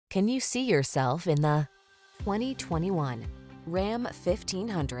Can you see yourself in the 2021 Ram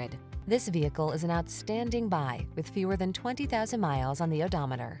 1500? This vehicle is an outstanding buy with fewer than 20,000 miles on the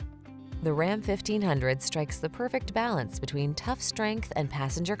odometer. The Ram 1500 strikes the perfect balance between tough strength and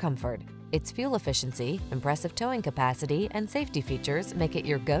passenger comfort. Its fuel efficiency, impressive towing capacity, and safety features make it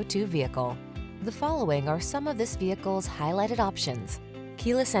your go-to vehicle. The following are some of this vehicle's highlighted options: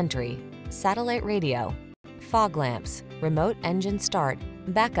 keyless entry, satellite radio, fog lamps, remote engine start,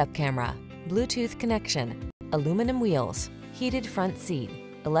 backup camera, Bluetooth connection, aluminum wheels, heated front seat,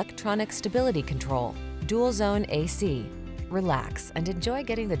 electronic stability control, dual zone AC. Relax and enjoy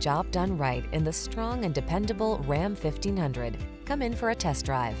getting the job done right in the strong and dependable Ram 1500. Come in for a test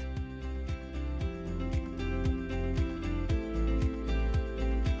drive.